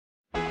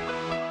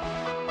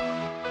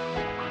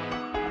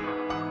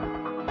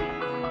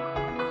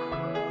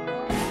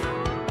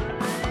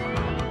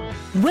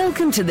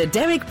Welcome to the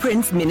Derek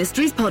Prince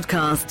Ministries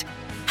podcast,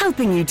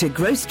 helping you to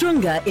grow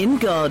stronger in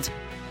God.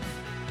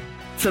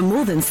 For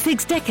more than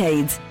 6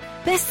 decades,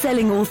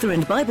 best-selling author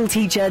and Bible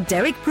teacher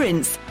Derek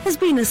Prince has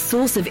been a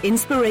source of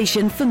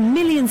inspiration for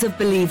millions of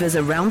believers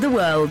around the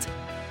world.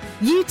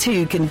 You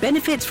too can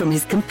benefit from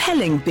his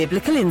compelling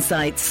biblical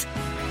insights.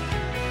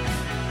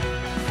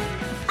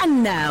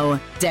 And now,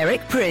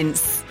 Derek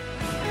Prince.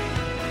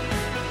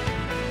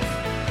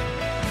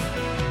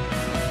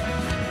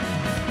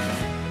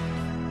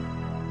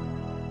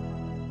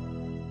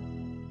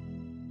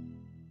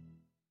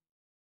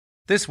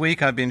 This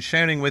week I've been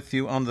sharing with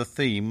you on the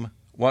theme,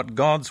 What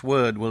God's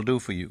Word Will Do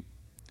for You.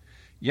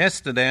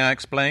 Yesterday I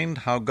explained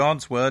how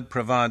God's Word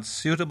provides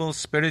suitable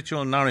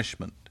spiritual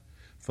nourishment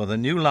for the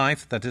new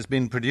life that has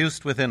been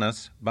produced within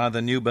us by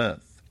the new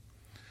birth.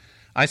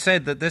 I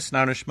said that this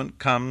nourishment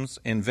comes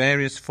in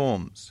various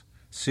forms,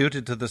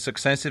 suited to the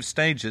successive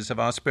stages of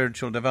our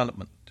spiritual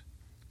development.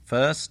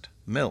 First,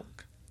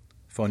 milk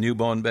for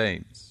newborn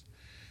babes.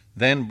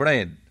 Then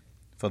bread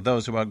for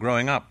those who are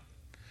growing up.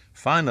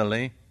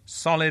 Finally,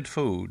 solid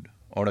food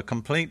or a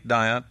complete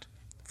diet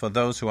for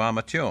those who are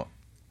mature.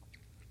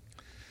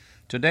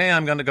 Today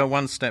I'm going to go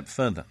one step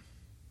further.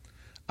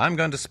 I'm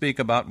going to speak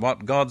about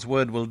what God's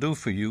Word will do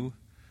for you,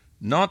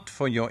 not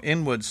for your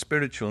inward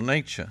spiritual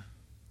nature,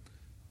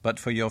 but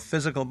for your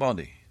physical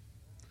body.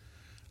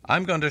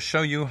 I'm going to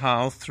show you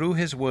how, through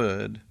His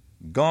Word,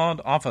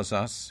 God offers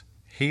us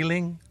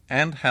healing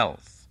and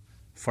health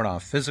for our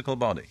physical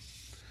body.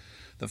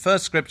 The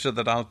first scripture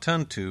that I'll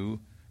turn to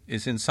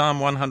is in Psalm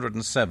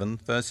 107,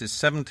 verses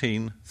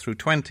 17 through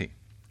 20,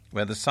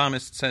 where the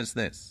psalmist says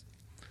this: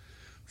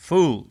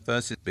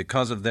 Fools,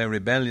 because of their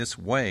rebellious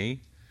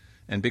way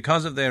and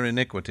because of their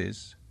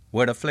iniquities,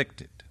 were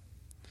afflicted.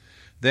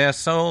 Their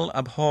soul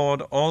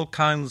abhorred all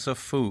kinds of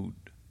food,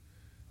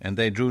 and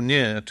they drew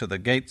near to the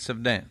gates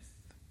of death.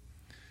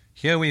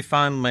 Here we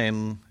find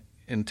men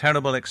in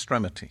terrible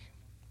extremity.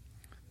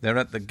 They're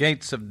at the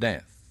gates of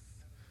death.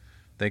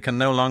 They can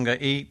no longer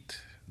eat.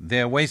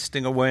 They're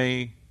wasting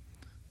away.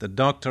 The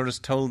doctor has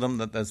told them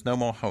that there's no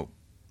more hope.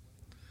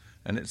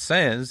 And it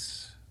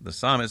says, the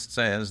psalmist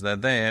says, they're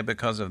there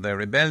because of their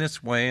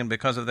rebellious way and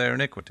because of their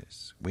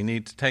iniquities. We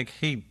need to take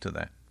heed to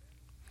that.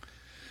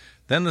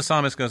 Then the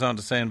psalmist goes on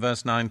to say in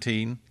verse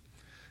 19,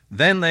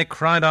 Then they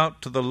cried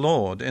out to the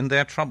Lord in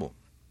their trouble.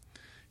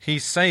 He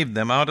saved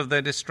them out of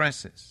their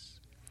distresses.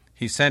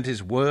 He sent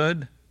His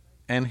word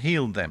and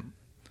healed them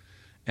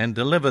and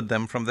delivered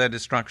them from their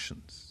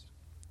destructions.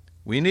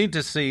 We need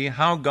to see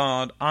how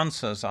God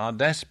answers our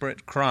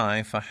desperate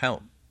cry for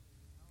help.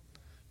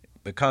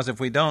 Because if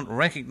we don't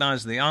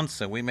recognize the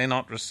answer, we may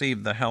not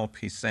receive the help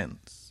He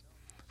sends.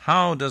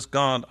 How does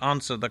God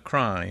answer the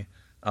cry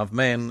of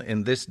men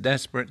in this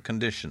desperate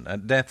condition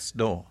at death's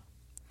door?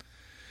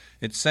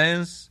 It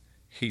says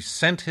He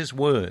sent His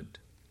word.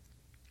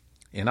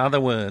 In other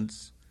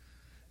words,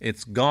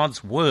 it's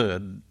God's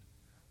word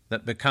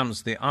that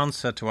becomes the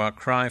answer to our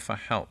cry for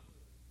help.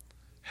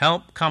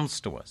 Help comes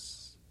to us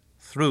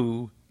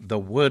through the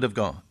Word of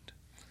God.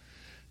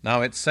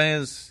 Now it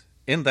says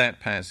in that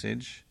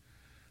passage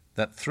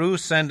that through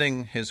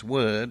sending His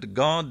Word,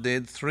 God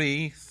did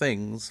 3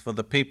 things for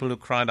the people who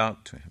cried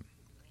out to Him.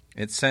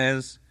 It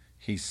says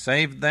He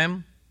saved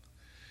them,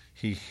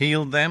 He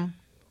healed them,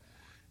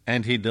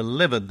 and He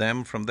delivered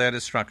them from their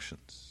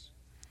destructions.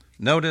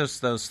 Notice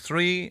those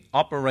 3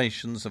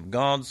 operations of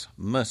God's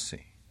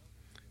mercy.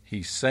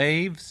 He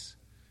saves,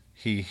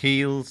 He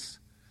heals,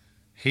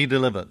 He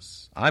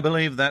delivers. I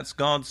believe that's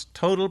God's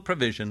total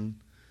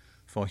provision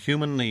for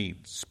human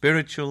needs,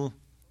 spiritual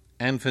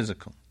and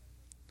physical.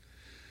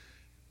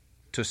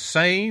 To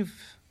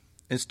save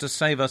is to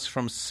save us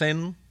from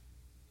sin,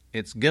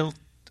 its guilt,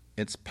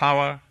 its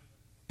power,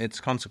 its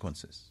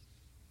consequences.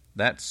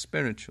 That's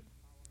spiritual.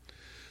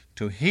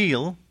 To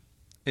heal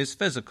is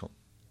physical.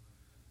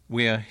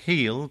 We are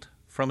healed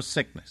from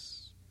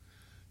sickness.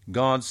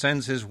 God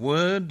sends His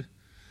word,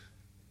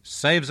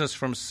 saves us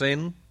from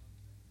sin,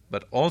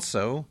 but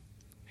also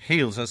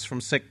heals us from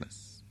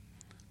sickness.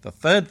 The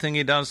third thing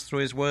He does through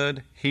His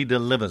word, He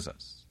delivers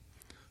us.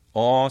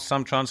 Or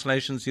some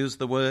translations use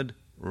the word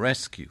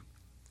rescue.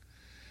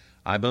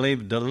 I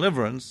believe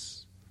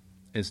deliverance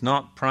is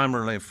not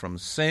primarily from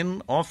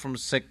sin or from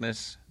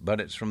sickness, but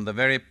it's from the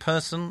very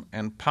person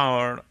and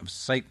power of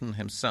Satan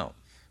himself.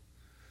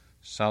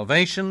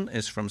 Salvation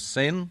is from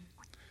sin,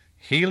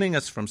 healing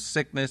is from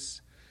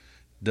sickness,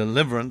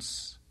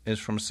 deliverance is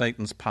from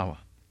Satan's power.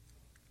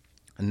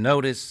 And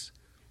notice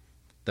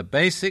the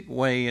basic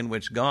way in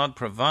which God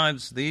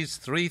provides these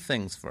 3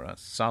 things for us,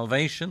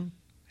 salvation,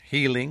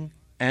 healing,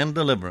 and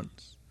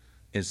deliverance,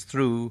 is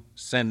through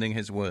sending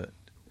His word.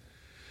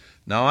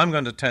 Now I'm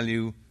going to tell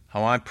you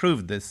how I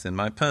proved this in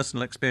my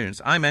personal experience.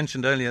 I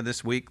mentioned earlier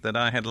this week that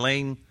I had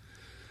lain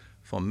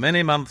for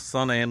many months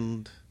on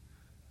end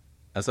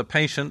as a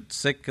patient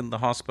sick in the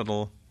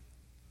hospital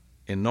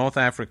in North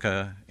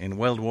Africa in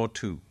World War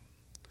II.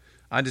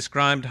 I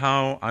described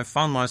how I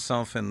found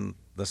myself in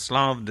the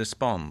Slough of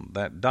Despond,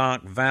 that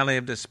dark valley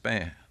of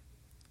despair,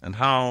 and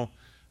how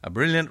a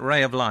brilliant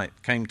ray of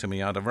light came to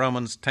me out of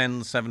Romans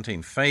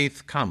 10:17.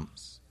 Faith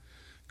comes.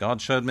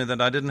 God showed me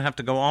that I didn't have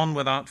to go on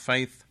without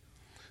faith,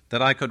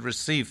 that I could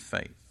receive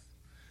faith,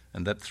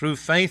 and that through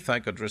faith I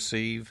could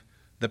receive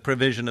the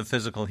provision of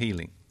physical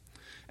healing.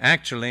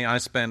 Actually, I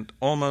spent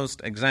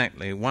almost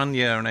exactly 1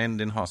 year and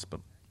end in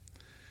hospital.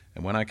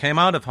 And when I came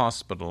out of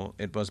hospital,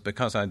 it was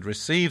because I'd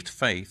received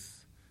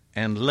faith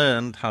and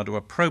learned how to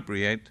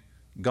appropriate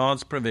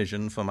God's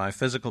provision for my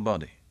physical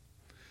body.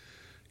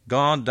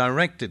 God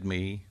directed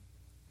me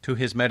to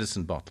his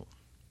medicine bottle.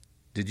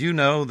 Did you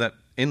know that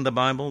in the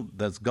Bible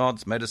there's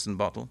God's medicine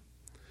bottle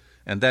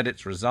and that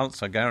its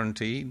results are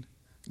guaranteed?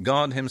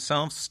 God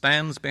himself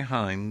stands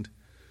behind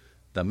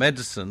the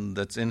medicine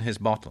that's in his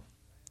bottle.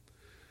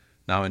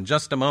 Now, in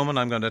just a moment,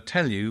 I'm going to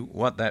tell you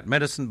what that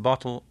medicine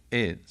bottle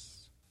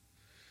is.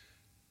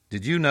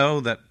 Did you know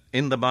that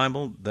in the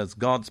Bible there's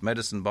God's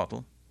medicine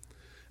bottle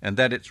and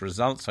that its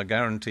results are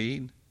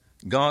guaranteed?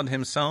 God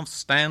himself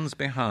stands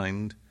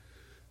behind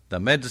the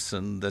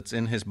medicine that's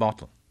in his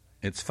bottle.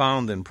 It's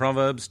found in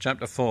Proverbs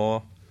chapter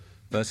 4,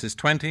 verses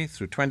 20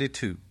 through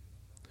 22.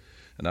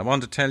 And I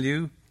want to tell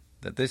you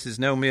that this is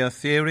no mere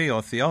theory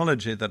or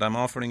theology that I'm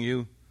offering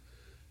you.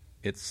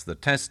 It's the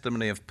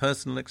testimony of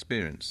personal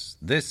experience.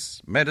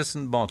 This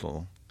medicine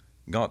bottle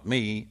got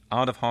me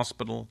out of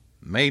hospital,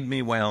 made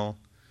me well,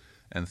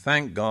 and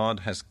thank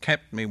God has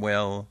kept me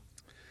well.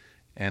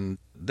 And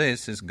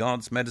this is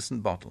God's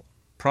medicine bottle.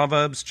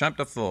 Proverbs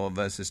chapter 4,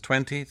 verses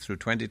 20 through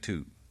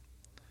 22.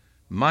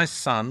 My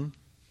son,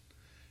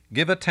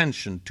 give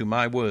attention to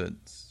my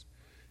words.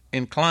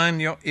 Incline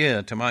your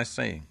ear to my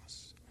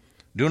sayings.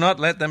 Do not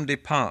let them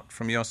depart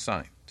from your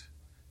sight.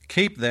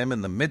 Keep them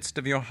in the midst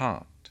of your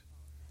heart,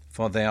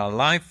 for they are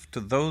life to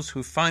those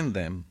who find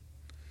them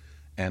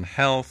and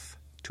health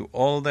to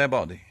all their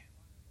body.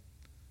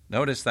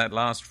 Notice that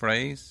last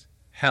phrase,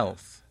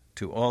 health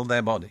to all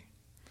their body.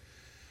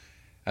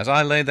 As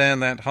I lay there in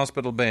that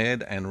hospital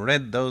bed and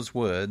read those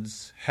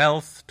words,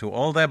 health to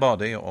all their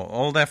body or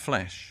all their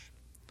flesh,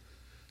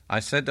 I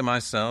said to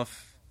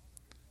myself,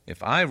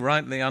 if I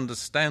rightly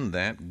understand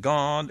that,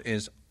 God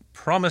is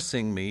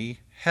promising me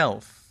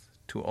health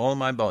to all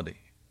my body.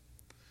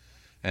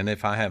 And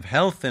if I have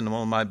health in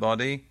all my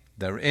body,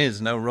 there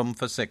is no room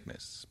for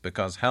sickness,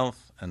 because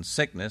health and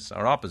sickness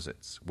are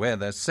opposites. Where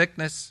there's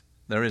sickness,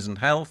 there isn't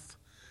health,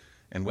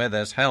 and where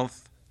there's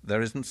health,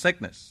 there isn't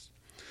sickness.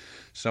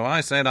 So I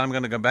said, I'm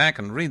going to go back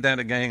and read that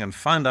again and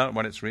find out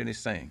what it's really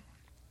saying.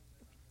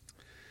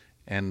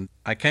 And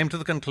I came to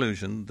the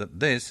conclusion that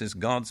this is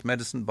God's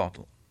medicine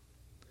bottle.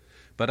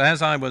 But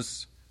as I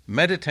was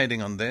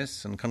meditating on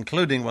this and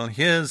concluding, well,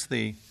 here's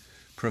the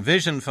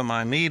provision for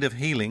my need of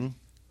healing,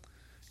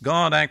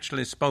 God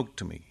actually spoke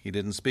to me. He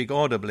didn't speak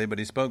audibly, but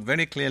he spoke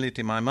very clearly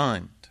to my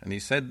mind. And he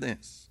said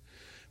this: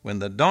 when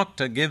the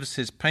doctor gives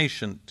his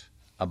patient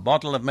a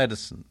bottle of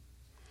medicine,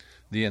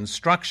 the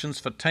instructions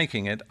for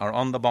taking it are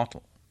on the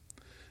bottle.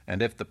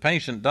 And if the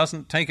patient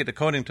doesn't take it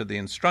according to the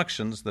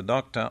instructions, the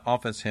doctor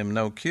offers him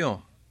no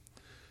cure.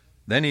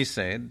 Then he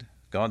said,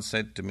 God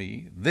said to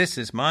me, this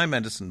is my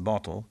medicine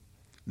bottle.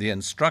 The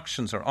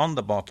instructions are on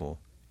the bottle.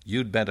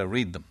 You'd better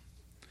read them.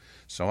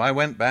 So I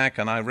went back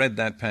and I read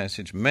that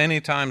passage many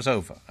times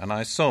over, and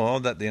I saw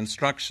that the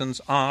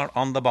instructions are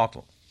on the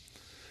bottle,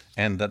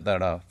 and that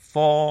there are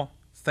 4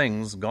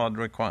 things God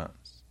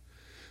requires.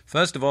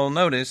 First of all,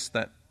 notice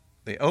that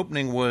the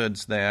opening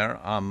words there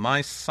are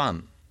my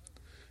son.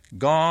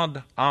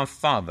 God, our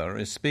Father,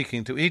 is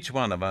speaking to each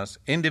one of us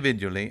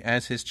individually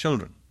as his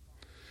children.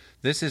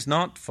 This is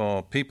not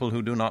for people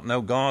who do not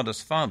know God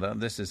as Father.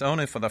 This is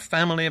only for the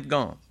family of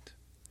God.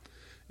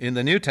 In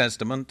the New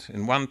Testament,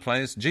 in one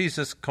place,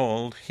 Jesus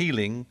called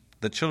healing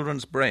the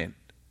children's bread.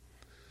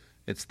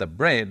 It's the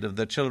bread of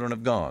the children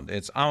of God.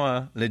 It's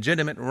our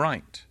legitimate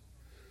right.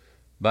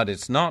 But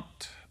it's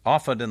not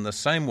offered in the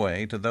same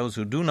way to those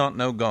who do not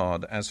know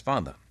God as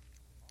Father.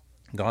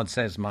 God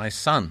says, my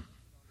son.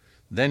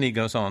 Then he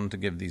goes on to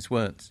give these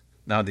words.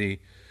 Now, the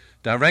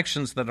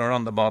directions that are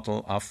on the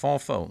bottle are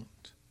 4-fold.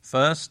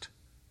 First,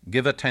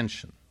 give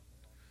attention.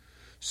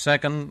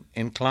 Second,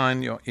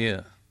 incline your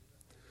ear.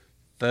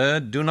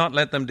 Third, do not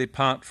let them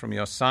depart from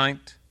your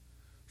sight.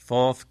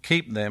 Fourth,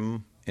 keep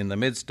them in the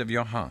midst of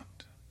your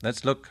heart.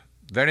 Let's look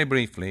very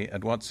briefly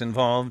at what's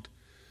involved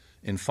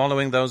in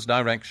following those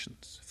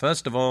directions.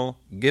 First of all,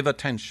 give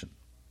attention.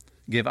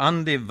 Give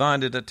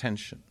undivided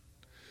attention.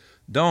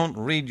 Don't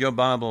read your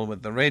Bible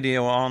with the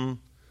radio on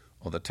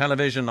or the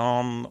television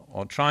on,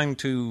 or trying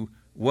to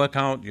work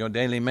out your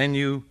daily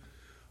menu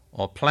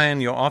or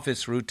plan your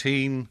office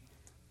routine.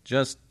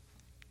 Just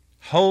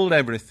hold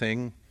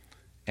everything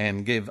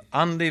and give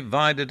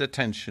undivided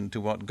attention to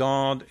what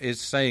God is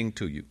saying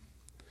to you.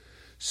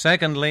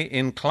 Secondly,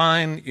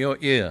 incline your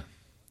ear.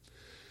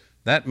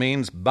 That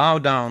means bow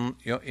down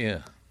your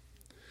ear.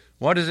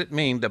 What does it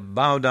mean to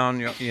bow down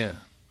your ear?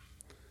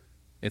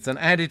 It's an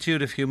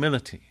attitude of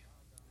humility.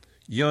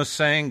 You're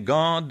saying,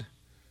 God,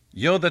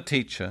 you're the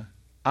teacher,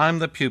 I'm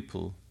the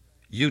pupil,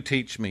 you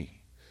teach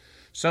me.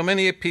 So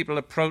many people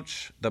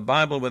approach the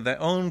Bible with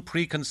their own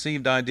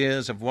preconceived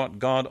ideas of what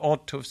God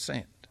ought to have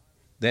said.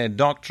 their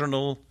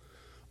doctrinal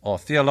or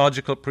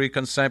theological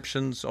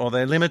preconceptions or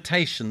their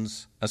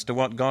limitations as to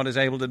what God is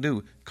able to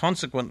do.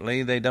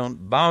 Consequently, they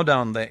don't bow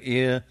down their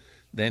ear.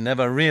 They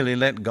never really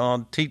let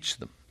God teach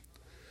them.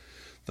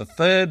 The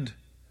third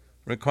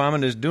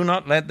requirement is do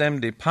not let them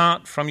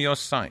depart from your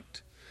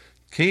sight.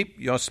 Keep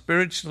your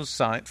spiritual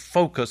sight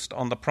focused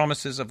on the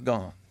promises of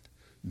God.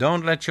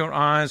 Don't let your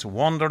eyes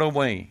wander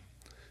away,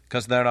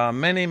 because there are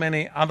many,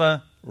 many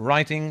other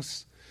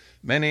writings,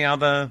 many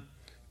other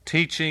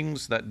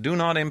teachings that do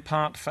not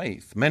impart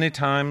faith. Many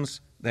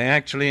times they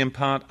actually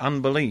impart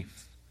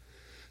unbelief.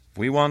 If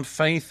we want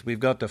faith, we've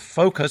got to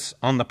focus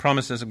on the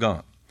promises of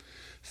God.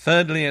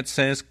 Thirdly, it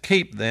says,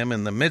 keep them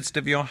in the midst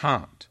of your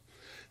heart.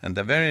 And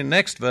the very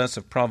next verse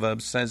of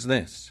Proverbs says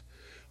this,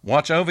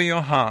 watch over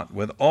your heart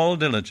with all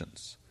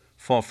diligence,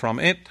 for from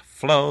it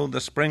flow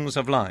the springs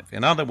of life.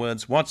 In other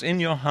words, what's in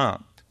your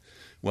heart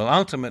will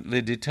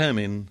ultimately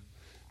determine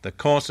the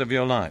course of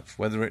your life.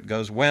 Whether it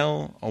goes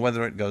well or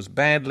whether it goes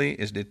badly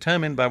is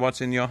determined by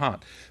what's in your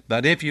heart.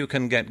 But if you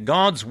can get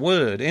God's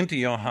word into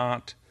your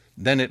heart,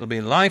 then it'll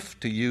be life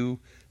to you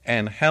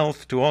and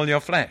health to all your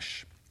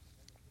flesh.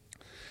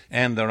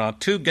 And there are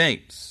two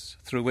gates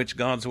through which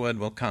God's word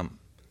will come.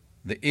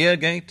 The ear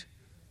gate,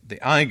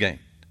 the eye gate.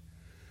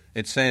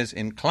 It says,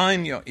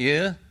 incline your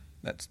ear,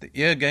 that's the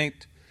ear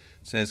gate.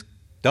 It says,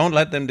 don't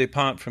let them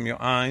depart from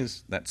your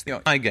eyes, that's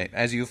the eye gate.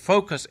 As you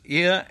focus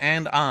ear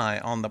and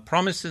eye on the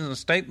promises and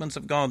statements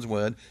of God's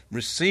word,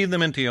 receive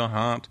them into your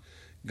heart,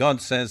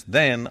 God says,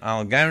 then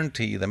I'll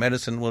guarantee the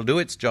medicine will do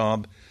its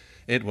job.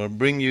 It will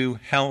bring you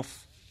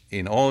health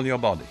in all your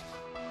body.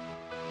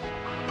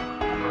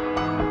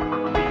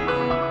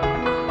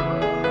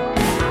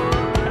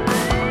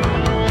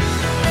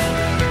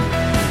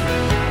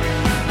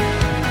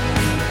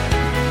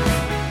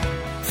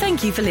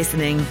 Thank you for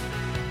listening.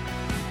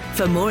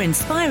 For more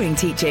inspiring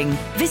teaching,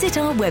 visit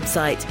our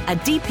website at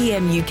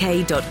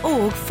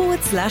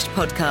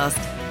dpmuk.org/podcast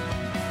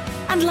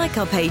and like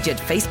our page at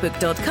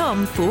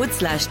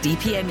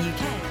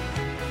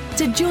facebook.com/dpmuk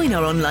to join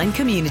our online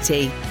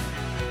community.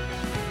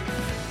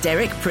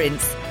 Derek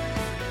Prince,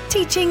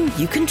 teaching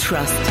you can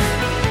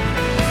trust.